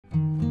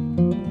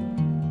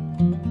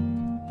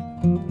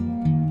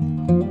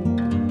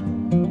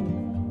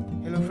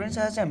भनेपछि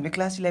आज चाहिँ हामीले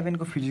क्लास 11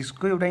 को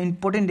फिजिक्सको एउटा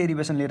इम्पोर्टेन्ट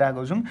डेरिभेसन लिएर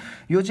आएको छौँ।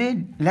 यो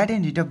चाहिँ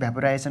ल्याटेन्ट हिट अफ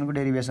भ्यापोराइजेसनको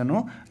डेरिभेसन हो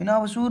हैन।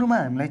 अब सुरुमा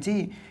हामीलाई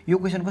चाहिँ यो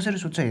क्वेसन कसरी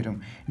सोध्छ हेरौँ।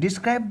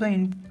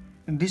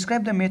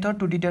 Describe the method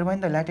to determine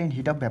the latent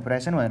heat of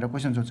vaporisation भनेर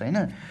क्वेसन सोध्छ हैन।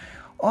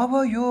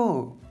 अब यो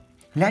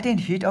ल्याटेन्ट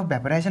हिट अफ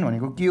भ्यापोराइजेसन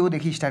भनेको के हो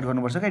देखि स्टार्ट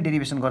गर्नुपर्छ क्या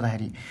डेरिभेसन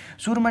गर्दाखेरि।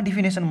 सुरुमा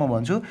डिफिनेसन म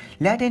भन्छु।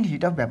 ल्याटेन्ट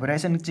हिट अफ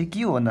भ्यापोराइजेसन चाहिँ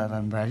के हो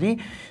भन्दाखेरि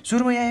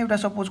सुरुमा यहाँ एउटा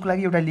सपोजको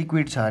लागि एउटा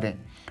लिक्विड छ अरे।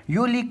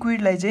 यो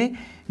लिक्विडलाई चाहिँ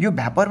यो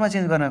भ्यापरमा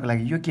चेन्ज गर्नको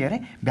लागि यो के अरे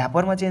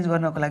भ्यापरमा चेन्ज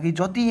गर्नको लागि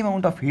जति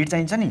एमाउन्ट अफ हिट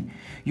चाहिन्छ नि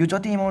यो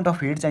जति एमाउन्ट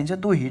अफ हिट चाहिन्छ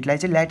त्यो हिटलाई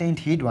चाहिँ ल्याटेन्ट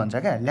हिट भन्छ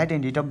क्या।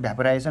 ल्याटेन्ट हिट अफ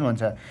भ्यापोराइजेसन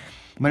भन्छ।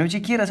 भनेपछि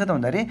के रहेछ त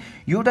भन्दाखेरि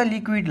एउटा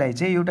लिक्विडलाई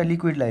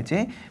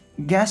चाहिँ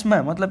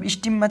ग्यासमा मतलब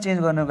स्टिममा चेन्ज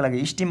गर्नको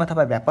लागि स्टिम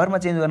अथवा भ्यापरमा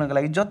चेन्ज गर्नको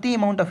लागि जति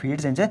एमाउन्ट अफ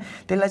हिट चाहिन्छ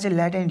त्यसलाई चाहिँ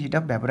ल्याटेन्ट हिट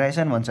अफ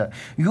भ्यापोराइजेसन भन्छ।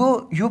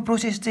 यो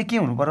प्रोसेस चाहिँ के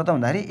हुनु पर्यो त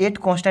भन्दाखेरि एट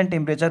कन्स्ट्यान्ट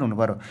टेम्परेचर हुनु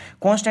पर्यो।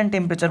 कन्स्ट्यान्ट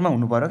टेम्परेचरमा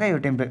हुनु पर्यो क्या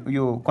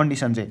यो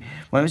कन्डिसन चाहिँ।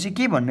 भनेपछि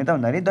के भन्ने त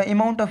भन्दाखेरि the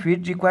amount of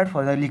heat required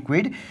for the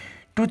liquid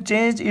to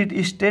change it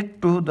state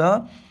to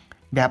the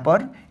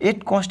vapour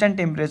at constant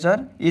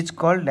temperature is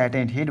called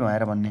latent hit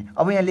भनेर भन्ने।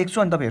 अब यहाँ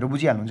लेख्छु अनि तपाईँहरू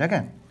बुझिहाल्नुहुन्छ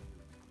क्या।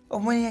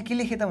 अब मैले यहाँ के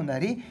लेखेँ त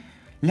भन्दाखेरि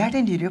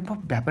ल्याटेन्ट हिट अफ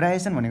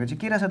भ्यापोराइजेसन भनेको चाहिँ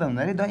के रहेछ त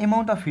भन्दाखेरि the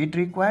amount of heat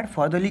required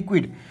for the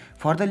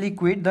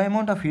liquid the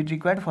amount of heat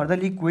required for the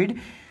liquid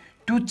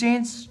to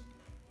change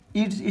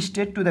it's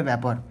state to the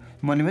vapour.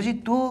 भनेपछि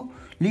त्यो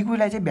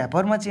लिक्विडलाई चाहिँ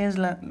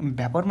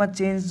भ्यापरमा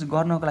चेन्ज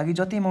गर्नको लागि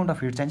जति एमाउन्ट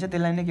अफ हिट चाहिन्छ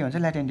त्यसलाई नै के भन्छ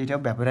ल्याटेन्ट हिट अफ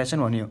भ्यापोराइजेसन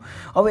भनियो।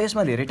 अब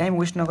यसमा धेरै टाइम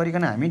वेस्ट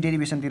नगरिकन हामी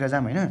डेरिभेसनतिर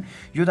जाऊँ हैन।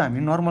 यो त हामी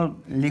नर्मल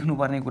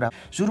लेख्नुपर्ने कुरा।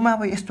 सुरुमा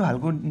अब यस्तो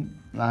खालको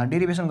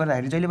डेरिभेसन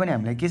गर्दाखेरि जहिले पनि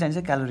हामीलाई के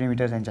चाहिन्छ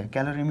क्यालोरीमिटर चाहिन्छ।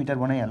 क्यालोरीमिटर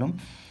बनाइहालौँ।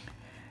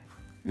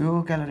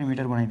 यो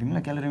क्यालोरीमिटर बनाइदिउँ ल।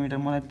 क्यालोरीमिटर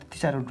मलाई त्यति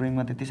साह्रो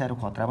ड्रइङमा त्यति साह्रो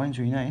खतरा पनि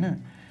छुइनँ हैन।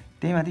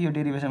 त्यही माथि यो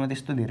डेरिभेसनमा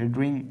त्यस्तो धेरै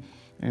ड्रइङ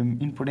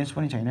इम्पोर्टेन्स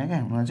पनि छैन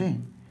क्या हुन चाहिँ।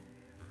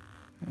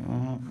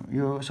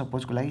 यो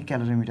सपोजको लागि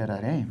क्यालोरीमिटर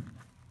अरे है।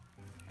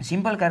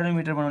 सिम्पल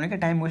क्यालोरीमिटर बनाउने क्या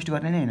टाइम वेस्ट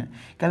गर्ने नै हैन।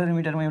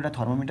 क्यालोरीमिटरमा एउटा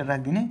थर्मोमिटर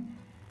राखिदिने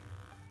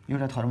यो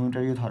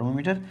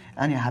थर्मोमिटर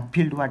अनि हाफ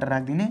फिल्ड वाटर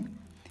राखिदिने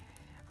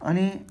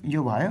अनि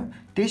यो भयो।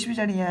 त्यस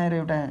पछाडि यहाँ आएर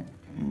एउटा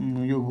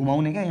यो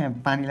घुमाउने क्या यहाँ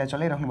पानीलाई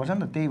चलाइराख्नुपर्छ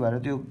नि त त्यही भएर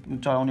त्यो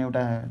चलाउने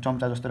एउटा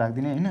चम्चा जस्तो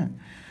राखिदिने हैन।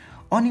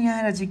 अनि यहाँ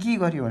आएर चाहिँ के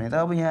गर्यो भने त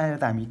अब यहाँ आएर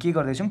त हामी के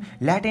गर्दैछौँ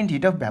ल्याटेन्ट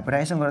हिट अफ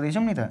भ्यापोराइजेसन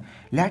गर्दैछौँ नि त।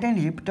 ल्याटेन्ट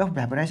हिट अफ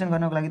भ्यापोराइजेसन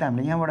गर्नको लागि त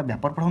हामीले यहाँबाट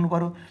भ्यापर पठाउनु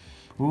पर्यो।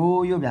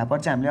 हो यो भ्यापर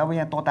चाहिँ हामीले अब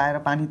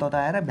यहाँ पानी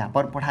तताएर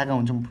भ्यापर पठाएका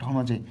हुन्छौँ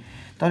ठाउँमा चाहिँ।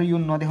 तर यो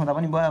नदेखाउँदा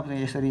पनि भयो। अब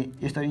यसरी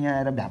यहाँ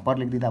आएर भ्यापर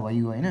लेखिदिँदा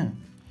भइगयो हैन।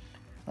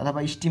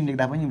 अथवा स्टिम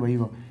लेख्दा पनि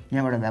भइगयो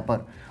यहाँबाट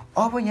भ्यापर।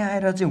 अब यहाँ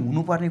आएर चाहिँ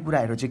हुनुपर्ने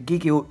कुराहरू चाहिँ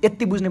के हो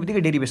यति बुझ्ने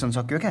बित्तिकै डेरिभेसन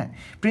सक्यो क्या।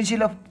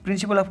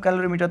 प्रिन्सिपल अफ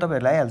क्यालोरीमिटर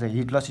तपाईँहरूलाई आइहाल्छ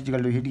hit loss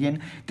equal to hit gain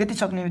त्यति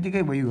सक्ने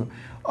बित्तिकै भइगयो।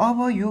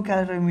 अब यो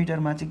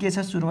क्यालोरीमिटरमा चाहिँ के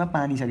छ सुरुमा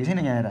पानी छ कि छैन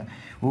यहाँ आएर।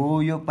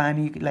 हो यो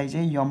पानीलाई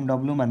चाहिँ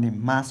एमडब्ल्यू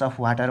मानिदिउँ मास अफ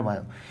वाटर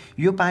भयो।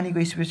 यो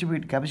पानीको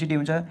स्पेसिफिक क्यापेसिटी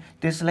हुन्छ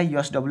त्यसलाई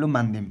एसडब्ल्यू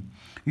मानिदिउँ।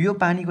 यो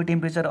पानीको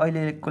टेम्परेचर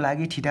अहिलेको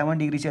लागि 51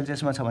 डिग्री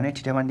सेल्सियसमा छ भने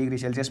 51 डिग्री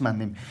सेल्सियस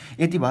मानिदिउँ।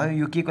 यति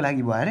भयो। यो के को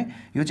लागि भयो अरे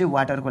यो चाहिँ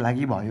वाटरको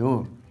लागि भयो।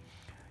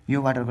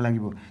 यो वाटरको लागि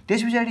भयो।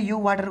 त्यस पछाडि यो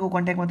वाटरको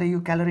कन्ट्याक्टमा त यो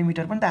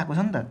क्यालोरीमिटर पनि त आएको छ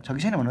नि त छ कि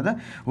छैन भन्नु त।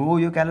 हो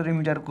यो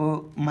क्यालोरीमिटरको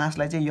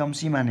मासलाई चाहिँ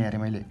एमसी माने अरे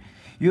मैले।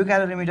 यो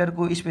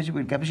क्यालोरीमिटरको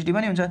स्पेसिफिक क्यापेसिटी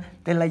पनि हुन्छ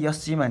त्यसलाई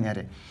एससी माने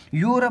अरे।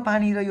 यो र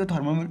पानी र यो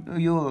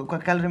यो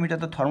क्यालोरीमिटर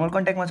त थर्मल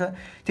कन्ट्याक्टमा छ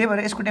त्यही भएर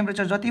यसको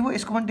टेम्परेचर जति भयो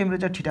यसको पनि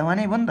टेम्परेचर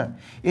ठिटावानै भयो नि त।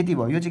 यति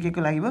भयो। यो चाहिँ के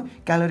को लागि भयो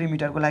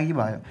क्यालोरीमिटरको लागि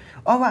भयो।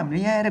 अब हामीले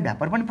यहाँ आएर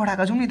भ्यापर पनि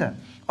पठाएका छौँ नि त।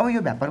 अब यो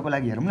भ्यापरको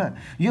लागि हेरौँ ल।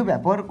 यो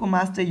भ्यापरको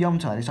मास चाहिँ एम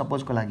छ अरे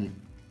सपोजको लागि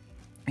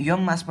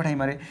यम मास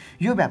पठाइम अरे।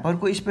 यो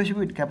भ्यापरको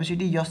स्पेसिफिक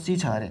क्यापेसिटी एससी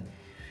छ अरे।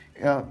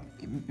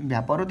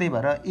 भ्यापर हो त्यही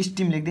भएर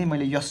स्टिम लेख्दै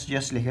मैले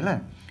यस लेखेँ ल।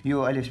 यो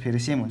अहिले फेरि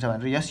सेम हुन्छ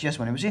भनेर यस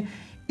भनेपछि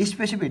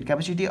स्पेसिफिक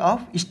क्यापेसिटी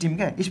अफ स्टिम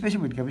क्या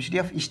स्पेसिफिक क्यापेसिटी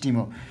अफ स्टिम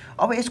हो।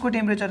 अब यसको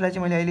टेम्परेचरलाई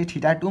चाहिँ मैले अहिले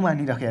θ2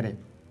 मानिराखेँ अरे।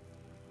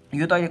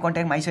 यो त अहिले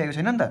कन्ट्याक्टमा आइसकेको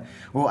छैन नि त।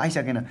 हो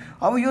आइसकेन।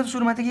 अब यो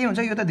सुरुमा चाहिँ के हुन्छ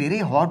यो त धेरै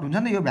हट हुन्छ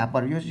नि त यो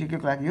भ्यापर। यो चाहिँ के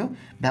को लागि हो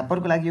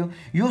भ्यापरको लागि हो।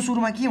 यो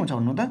सुरुमा के हुन्छ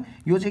भन्नु त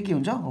यो चाहिँ के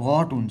हुन्छ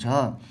हट हुन्छ।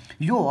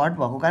 यो हट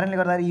भएको कारणले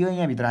गर्दाखेरि यो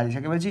यहाँभित्र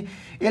हालिसकेपछि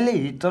यसले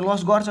हिट त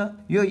लस गर्छ।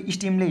 यो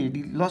स्टिमले हिट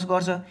लस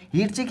गर्छ।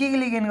 हिट चाहिँ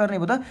केले गेन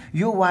गर्ने भयो त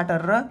यो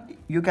वाटर र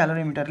यो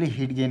क्यालोरीमिटरले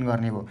हिट गेन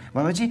गर्ने भयो।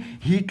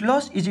 भनेपछि hit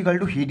loss is equal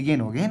to hit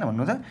gain हो कि हैन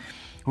भन्नु त।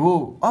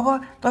 हो अब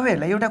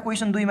तपाईँहरूलाई एउटा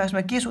क्वेसन 2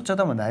 मार्क्समा के सोध्छ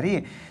त भन्दाखेरि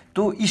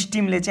त्यो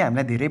स्टिमले चाहिँ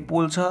हामीलाई धेरै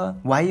पोल्छ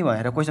वाइ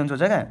भनेर क्वेसन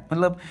सोध्छ क्या।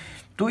 मतलब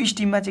त्यो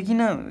स्टिममा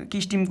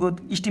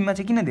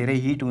चाहिँ किन धेरै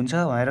हिट हुन्छ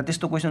भनेर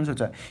त्यस्तो क्वेसन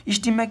सोध्छ।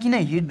 स्टिममा किन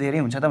हिट धेरै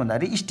हुन्छ त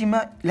भन्दाखेरि स्टिममा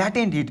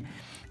ल्याटेन्ट हिट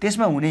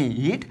त्यसमा हुने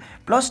हिट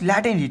प्लस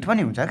ल्याटेन्ट हिट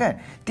पनि हुन्छ क्या।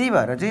 त्यही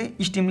भएर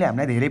चाहिँ स्टिमले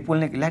हामीलाई धेरै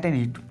पोल्ने ल्याटेन्ट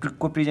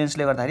हिटको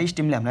प्रेजेन्सले गर्दाखेरि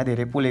स्टिमले हामीलाई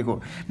धेरै पोलेको।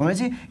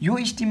 भनेपछि यो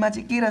स्टिममा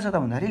चाहिँ के रहेछ त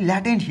भन्दाखेरि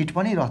ल्याटेन्ट हिट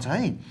पनि रहेछ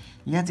है।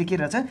 यहाँ चाहिँ के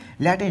रहेछ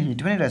ल्याटेन्ट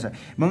हिट पनि रहेछ।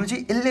 भनेपछि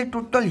यसले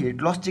टोटल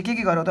हिट लस चाहिँ के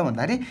गर्यो त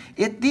भन्दाखेरि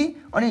यति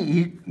अनि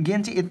हिट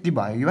गेन चाहिँ यति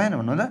भयो कि भएन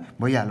भन्नु त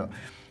भइहाल्यो।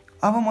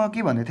 अब म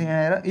के भन्दै थिएँ यहाँ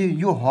आएर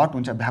यो हट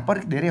हुन्छ,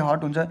 भ्यापर धेरै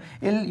हट हुन्छ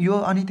यो,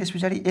 अनि त्यस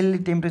पछाडि यसले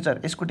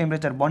टेम्परेचर, यसको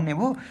टेम्परेचर बढ्ने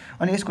भयो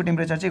अनि यसको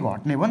टेम्परेचर चाहिँ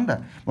घट्ने भयो नि त।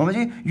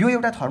 भनेपछि यो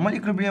एउटा थर्मल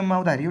इक्विलिब्रियममा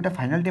आउँदाखेरि एउटा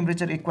फाइनल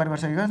टेम्परेचर एक्वायर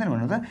गर्छ कि गर्दैन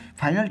भन्नु त।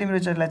 फाइनल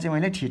टेम्परेचरलाई चाहिँ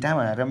मैले थीटा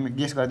भनेर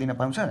गेस गरिदिन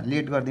पाउँछ,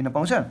 लेट गरिदिन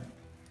पाउँछ,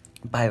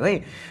 पायो है।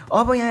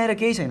 अब यहाँ आएर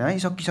केही छैन है,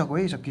 सकिसक्यो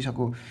है,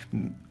 सकिसक्यो।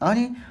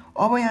 अनि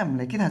अब यहाँ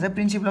हामीलाई के थाहा छ,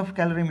 प्रिन्सिपल अफ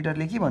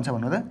क्यालोरिमिटरले के भन्छ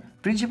भन्नु त।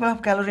 प्रिन्सिपल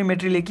अफ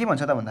क्यालोरिमेट्रीले के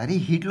भन्छ त भन्दाखेरि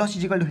hit loss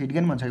is equal to hit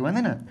gain भन्छ कि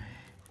भन्दैन।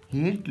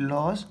 Hit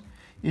loss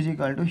is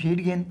equal to hit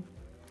gain.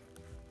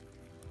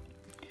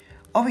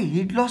 अब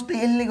हिट लस त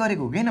यसले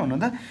गरेको हो कि होइन भन्नु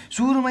त।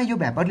 सुरुमा यो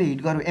भ्यापरले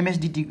हिट गर्यो,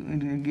 एमएसडिटी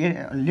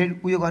ले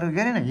उयो गरेको कि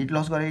होइन, हिट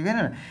लस गरेको कि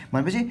होइन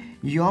भनेपछि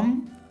यम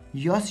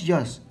यस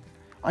यस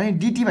अनि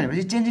डिटी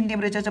भनेपछि चेन्ज इन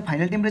टेम्परेचर चाहिँ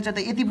फाइनल टेम्परेचर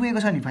त यति पुगेको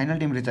छ नि, फाइनल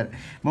टेम्परेचर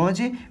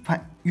भनेपछि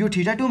यो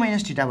थीटा 2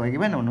 माइनस थीटा भयो कि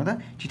भएन भन्नु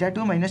त। थीटा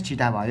 2 माइनस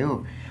थीटा भयो।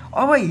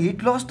 अब हिट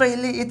लस त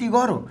यसले यति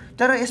गर्यो,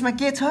 तर यसमा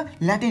के छ,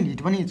 ल्याटेन्ट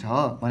हिट पनि छ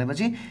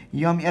भनेपछि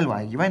एमएल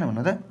भयो कि भएन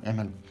भन्नु त,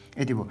 एमएल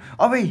यति भयो।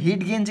 अब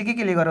हिट गेन चाहिँ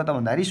के ले गर्यो त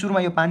भन्दाखेरि सुरुमा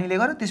यो पानीले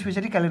गर्यो, त्यस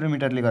पछाडि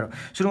क्यालोरिमिटरले गर्यो।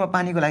 सुरुमा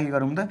पानीको लागि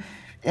गरौँ त,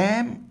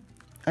 एम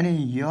अनि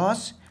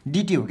यस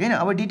डिटी हो कि होइन।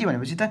 अब डिटी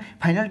भनेपछि त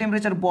फाइनल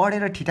टेम्परेचर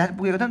बढेर थीटा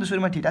पुगेको थियो नि त,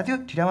 सुरुमा थीटा थियो,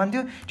 थीटा 1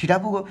 थियो, थीटा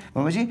पुग्यो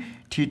भनेपछि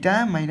थीटा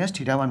माइनस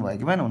थीटा 1 भयो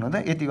कि भएन भन्नु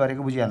त। यति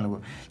गरेको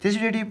बुझिहाल्नुभयो।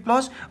 त्यसपछि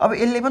प्लस अब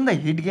यसले पनि त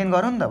हिट गेन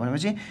गर्यो नि त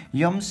भनेपछि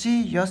MC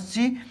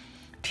SC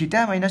theta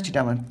minus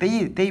theta 1,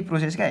 त्यही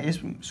प्रोसेस क्या। यस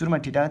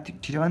सुरुमा थीटा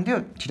 1 थियो,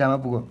 थीटामा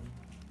पुग्यो,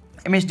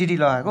 एमएसडिटी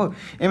लगाएको।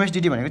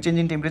 एमएसडिटी भनेको change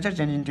in temperature,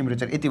 change in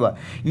temperature यति भयो।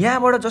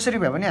 यहाँबाट जसरी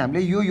भयो भने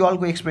हामीले यो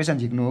यलको एक्सप्रेसन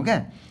झिक्नु हो क्या।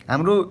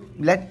 हाम्रो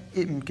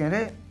के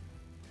अरे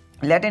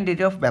ल्याटेन्ट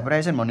हिट अफ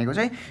भ्यापोराइजेसन भनेको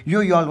चाहिँ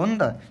यो यल हो नि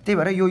त। त्यही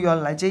भएर यो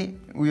यललाई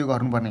चाहिँ उयो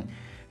गर्नुपर्ने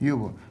यो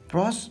हो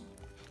प्लस।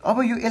 अब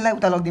यो यसलाई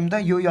उता लगिदिउँ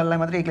त, यो यललाई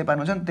मात्रै एक्लै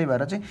पार्नु छ नि, त्यही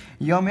भएर चाहिँ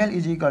एमएल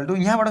इज इक्वल टु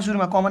यहाँबाट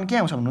सुरुमा कमन के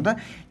आउँछ भन्नु त,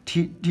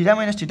 थीटा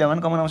माइनस थीटा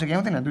 1 कमन आउँछ कि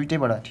आउँदैन,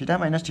 दुइटैबाट थीटा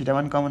माइनस थीटा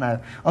 1 कमन आयो।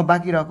 अब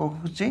बाँकी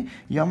रहेको चाहिँ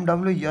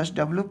एमडब्लु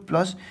एसडब्लु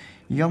प्लस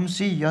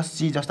एमसी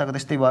एससी जस्ताको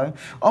त्यस्तै भयो।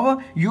 अब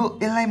यो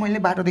यसलाई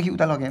मैले बाटोदेखि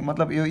उता लगेँ,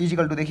 मतलब यो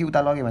इजिकल टुदेखि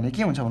उता लगेँ भने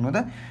के हुन्छ भन्नु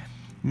त,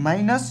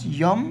 minus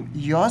am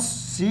S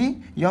C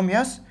M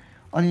S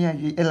अनि यहाँ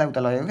यसलाई उता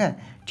लगेको क्या,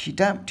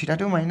 थीटा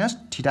 2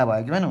 माइनस थीटा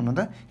भयो कि भएन भन्नु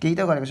त। केही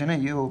त गरेको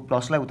छैन, यो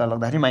प्लसलाई उता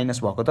लग्दाखेरि माइनस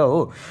भएको त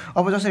हो।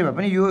 अब जसरी भए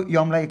पनि यो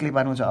यमलाई एक्लै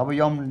पार्नु छ। अब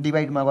यम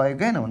डिभाइडमा गएको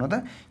होइन भन्नु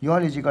त,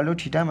 L is equal to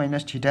theta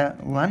minus theta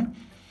 1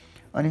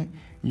 अनि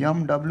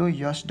एमडब्लु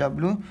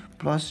SW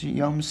plus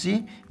MC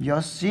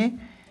SC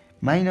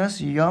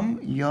minus am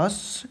S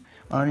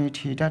अनि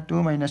थीटा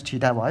 2 माइनस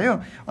थीटा भयो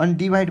अनि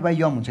डिभाइड बाई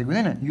यम हुन्छ कि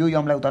हुँदैन, यो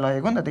यमलाई उता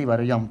लगेको नि त, त्यही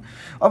भएर यम।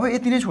 अब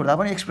यति नै छोड्दा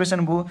पनि एक्सप्रेसन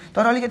भयो,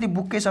 तर अलिकति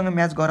बुकैसँग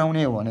म्याच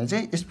गराउने हो भने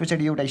चाहिँ यस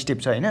पछाडि एउटा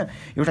स्टेप छ होइन,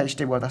 एउटा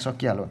स्टेप गर्दा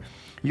सकिहाल्यो।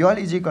 L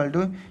is equal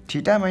to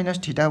theta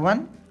minus theta 1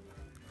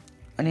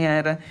 अनि यहाँ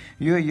आएर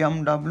यो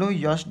एमडब्लु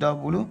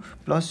एसडब्लु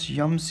प्लस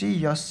एमसी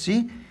एससी।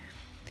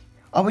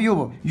 अब यो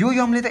भयो, यो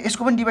यमले त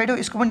यसको पनि डिभाइड हो,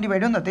 यसको पनि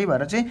डिभाइड हो नि त, त्यही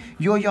भएर चाहिँ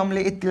यो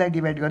यमले यतिलाई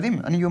डिभाइड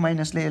गरिदिउँ अनि यो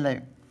माइनसले यसलाई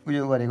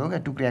उयो गरेको क्या,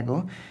 टुक्रियाको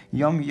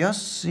यम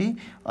एससी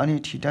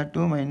अनि थीटा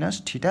 2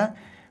 माइनस थीटा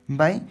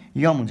बाई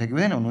यम हुन्छ कि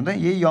हुँदैन भन्नु त।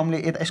 यही यमले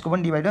यता यसको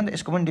पनि डिभाइड हो नि त,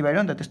 यसको पनि डिभाइड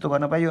हो नि त, त्यस्तो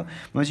गर्न पाइयो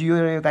भनेपछि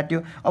यो काट्यो।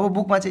 अब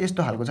बुकमा चाहिँ यस्तो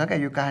खालको छ क्या,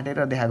 यो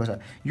काटेर देखाएको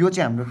छ। यो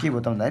चाहिँ हाम्रो के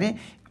भयो त भन्दाखेरि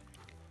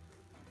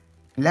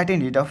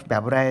ल्याटेन्ट हिट अफ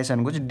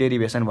भ्यापोराइजेसनको चाहिँ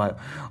डेरिभेसन भयो।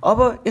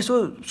 अब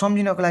यसो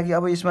सम्झिनको लागि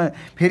अब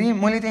यसमा फेरि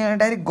मैले त यहाँ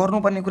डाइरेक्ट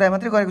गर्नुपर्ने कुरा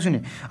मात्रै गरेको छु नि।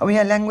 अब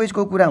यहाँ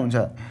ल्याङ्ग्वेजको कुरा हुन्छ,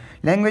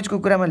 ल्याङ्ग्वेजको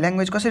कुरामा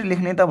ल्याङ्ग्वेज कसरी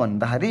लेख्ने त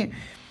भन्दाखेरि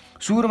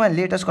सुरुमा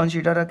let's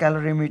consider a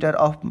क्यालोरिमिटर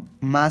of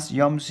mass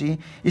MC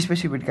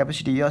specific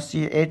capacity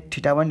SC at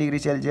theta 1 degree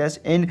Celsius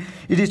and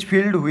it is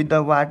filled with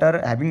the water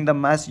having the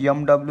mass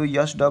एमडब्लु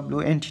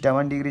SW and theta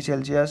 1 degree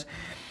Celsius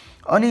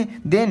अनि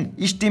then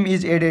steam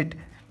is added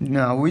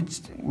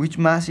which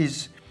mass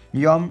is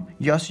M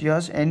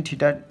S and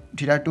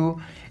theta 2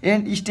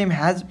 and steam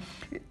has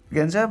के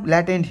भन्छ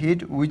latent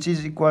hit which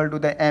is equal to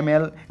the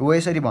ML हो,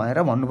 यसरी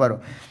भनेर भन्नु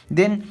पऱ्यो।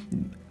 Then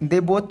they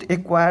both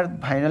acquire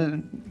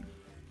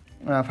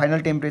final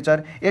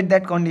temperature at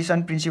that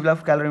condition principal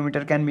of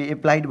क्यालोरिमिटर can be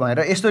applied भनेर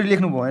यसरी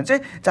लेख्नुभयो भने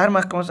चाहिँ 4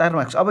 मार्क्समा 4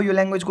 मार्क्स। अब यो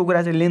ल्याङ्ग्वेजको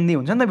कुरा चाहिँ लेन्दी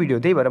हुन्छ नि त भिडियो,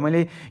 त्यही भएर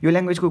मैले यो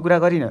ल्याङ्ग्वेजको कुरा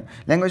गरिनँ।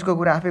 ल्याङ्ग्वेजको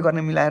कुरा आफै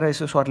गर्ने मिलाएर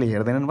यसो सरले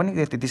हेर्दैनन् पनि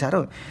त्यति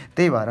साह्रो,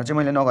 त्यही भएर चाहिँ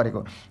मैले नगरेको।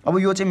 अब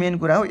यो चाहिँ मेन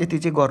कुरा हो, यति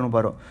चाहिँ गर्नु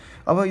पऱ्यो।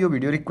 अब यो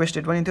भिडियो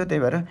रिक्वेस्टेड पनि थियो, त्यही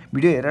भएर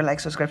भिडियो हेरेर लाइक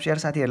सब्सक्राइब सेयर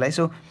साथीहरूलाई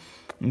यसो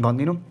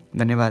भनिदिनु।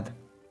 धन्यवाद।